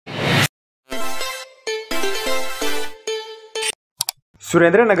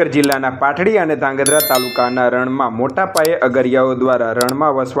સુરેન્દ્રનગર જિલ્લાના પાટડી અને ધાંગધ્રા તાલુકાના રણમાં મોટા પાયે અગરિયાઓ દ્વારા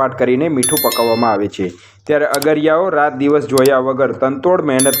રણમાં વસવાટ કરીને મીઠું પકવવામાં આવે છે। ત્યારે અગરિયાઓ રાત દિવસ જોયા વગર તનતોડ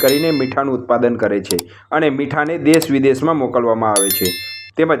મહેનત કરીને મીઠાનું ઉત્પાદન કરે છે અને મીઠાને દેશ વિદેશમાં મોકલવામાં આવે છે।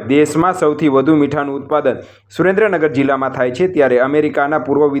 તેમજ દેશમાં સૌથી વધુ મીઠાનું ઉત્પાદન સુરેન્દ્રનગર જિલ્લામાં થાય છે। ત્યારે અમેરિકાના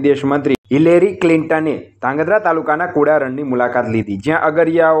પૂર્વ વિદેશ મંત્રી હિલેરી ક્લિન્ટને ધાંગધ્રા તાલુકાના કુડા રણની મુલાકાત લીધી, જ્યાં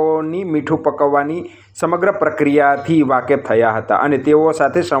અગરિયાઓની મીઠું પકવવાની સમગ્ર પ્રક્રિયાથી વાકેફ થયા હતા અને તેઓ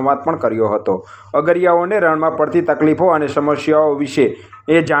સાથે સંવાદ પણ કર્યો હતો। અગરિયાઓને રણમાં પડતી તકલીફો અને સમસ્યાઓ વિશે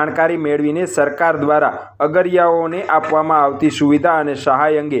જાણકારી મેળવીને સરકાર દ્વારા અગરિયાઓને આપવામાં આવતી સુવિધા અને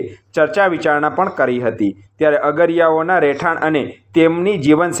સહાય અંગે ચર્ચા વિચારણા પણ કરી હતી। ત્યારે અગરિયાઓના રહેઠાણ અને તેમની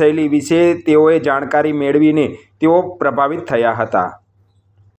જીવનશૈલી વિશે તેઓએ જાણકારી મેળવીને તેઓ પ્રભાવિત થયા હતા।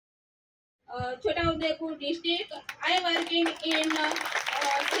 Chotaudepur district. I working in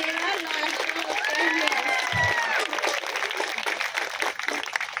Seva last 10 years.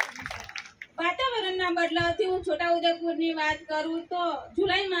 વાતાવરણના બદલાવથી હું છોટાઉદેપુરની વાત કરું તો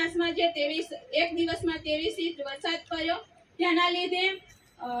જુલાઈ માસમાં જે 23 દિવસમાં 23 ઇંચ વરસાદ પડ્યો, તેના લીધે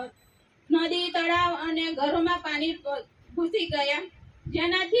નદી તળાવ અને ઘરોમાં પાણી ઘૂસી ગયા,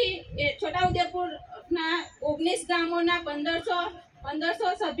 જેનાથી છોટાઉદેપુરના 19 ગામોના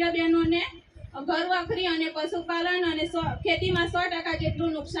 1500 સભ્ય બહેનોને ઘર વખરી અને પશુપાલન અને ખેતીમાં 100%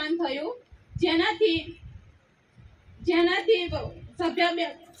 જેટલું નુકસાન થયું, જેનાથી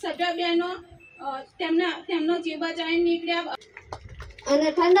સભ્ય બહેનો તેમનો જીવ બચાવી નીકળ્યા। અને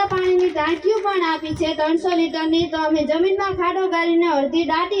ઠંડા પાણીની ટાંકીઓ પણ આપી છે 300 લીટરની। તો અમે જમીનમાં ખાડો ગાળીને અડધી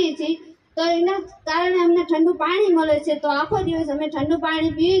દાટીએ છીએ, તો એના કારણે અમને ઠંડુ પાણી મળે છે। તો આખો દિવસ અમે ઠંડુ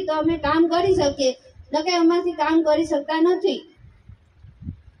પાણી પીવી તો અમે કામ કરી શકીએ, નકે અમારાથી કામ કરી શકતા નથી।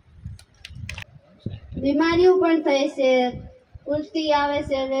 બીમારીઓ પણ થાય છે, ઉલટી આવે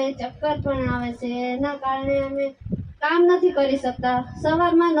છે અને ચક્કર પણ આવે છે, એના કારણે અમે કામ નથી કરી શકતા।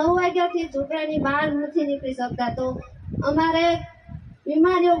 સવારમાં 9 વાગ્યાથી ઝૂંપડાની બહાર નથી નીકળી શકતા, તો અમારે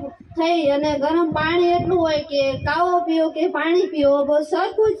બીમારીઓ થઈ અને ગરમ પાણી એટલું હોય કે કાવો પીવો કે પાણી પીવો બહુ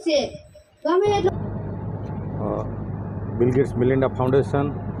સરખું જ છે, ગમે એટલું। Bill gates Melinda foundation,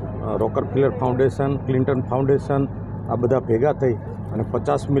 રોકરફિલર foundation, Clinton foundation આ બધા ભેગા થઈ અને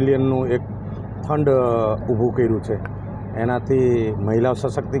 50 મિલિયનનું એક ફંડ ઊભું કર્યું છે। એનાથી મહિલા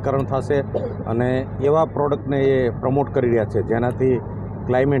સશક્તિકરણ થશે અને એવા પ્રોડક્ટને એ પ્રમોટ કરી રહ્યા છે જેનાથી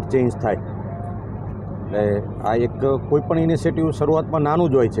ક્લાઇમેટ ચેન્જ થાય। એટલે આ એક કોઈપણ ઇનિશિયેટિવ શરૂઆતમાં નાનું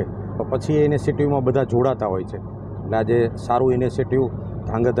જ હોય છે, તો પછી એ ઇનિશિયેટિવમાં બધા જોડાતા હોય છે। એટલે આજે સારું ઇનિશિયેટિવ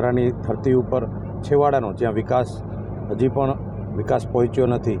ધાંગધ્રાની ધરતી ઉપર છેવાડાનો, જ્યાં હજી પણ વિકાસ પહોંચ્યો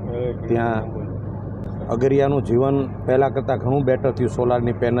નથી, ત્યાં અગરિયાનું જીવન પહેલાં કરતાં ઘણું બેટર થયું।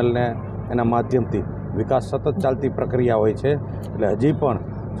 સોલારની પેનલને એના માધ્યમથી વિકાસ સતત ચાલતી પ્રક્રિયા હોય છે। એટલે હજી પણ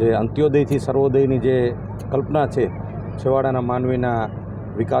જે અંત્યોદયથી સર્વોદયની જે કલ્પના છે છેવાડાના માનવીના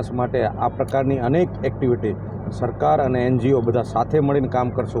વિકાસ માટે, આ પ્રકારની અનેક એક્ટિવિટી સરકાર અને NGO બધા સાથે મળીને કામ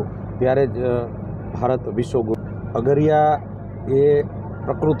કરશું ત્યારે જ ભારત વિશ્વગુરુ। અગરિયા એ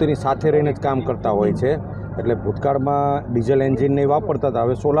પ્રકૃતિની સાથે રહીને જ કામ કરતા હોય છે। એટલે ભૂતકાળમાં ડીઝલ એન્જિનને વાપરતા હતા,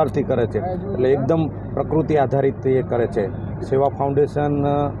 હવે સોલારથી કરે છે, એટલે એકદમ પ્રકૃતિ આધારિત એ કરે છે। સેવા ફાઉન્ડેશન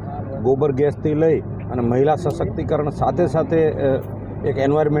ગોબર ગેસથી લઈ અને મહિલા સશક્તિકરણ સાથે સાથે એક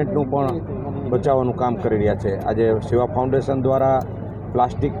એન્વાયરમેન્ટનું પણ બચાવવાનું કામ કરી રહ્યા છે। આજે સેવા ફાઉન્ડેશન દ્વારા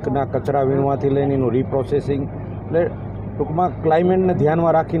પ્લાસ્ટિકના કચરા વીણવાથી લઈને એનું રીપ્રોસેસિંગ, એટલે ટૂંકમાં ક્લાઇમેટને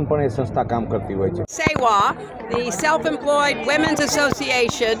ધ્યાનમાં રાખીને પણ એ સંસ્થા કામ કરતી હોય છે। SEWA, the Self-Employed Women's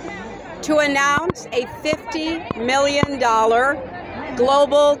Association, to announce a $50 million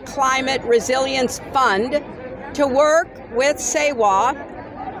global climate resilience fund to work with SEWA,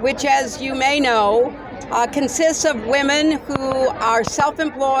 which, as you may know, consists of women who are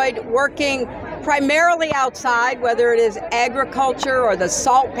self-employed, working primarily outside, whether it is agriculture or the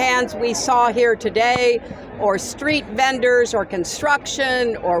salt pans we saw here today, or street vendors or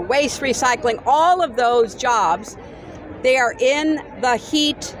construction or waste recycling. All of those jobs, they are in the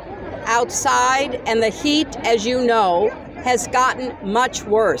heat outside, and the heat, as you know, has gotten much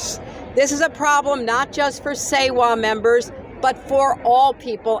worse. This is a problem not just for SEWA members, but for all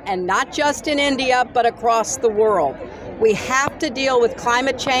people, and not just in India, but across the world. We have to deal with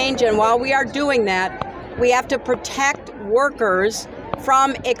climate change, and while we are doing that, we have to protect workers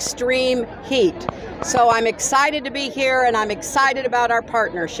from extreme heat. So I'm excited to be here, and I'm excited about our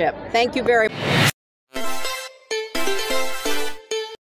partnership. Thank you very much.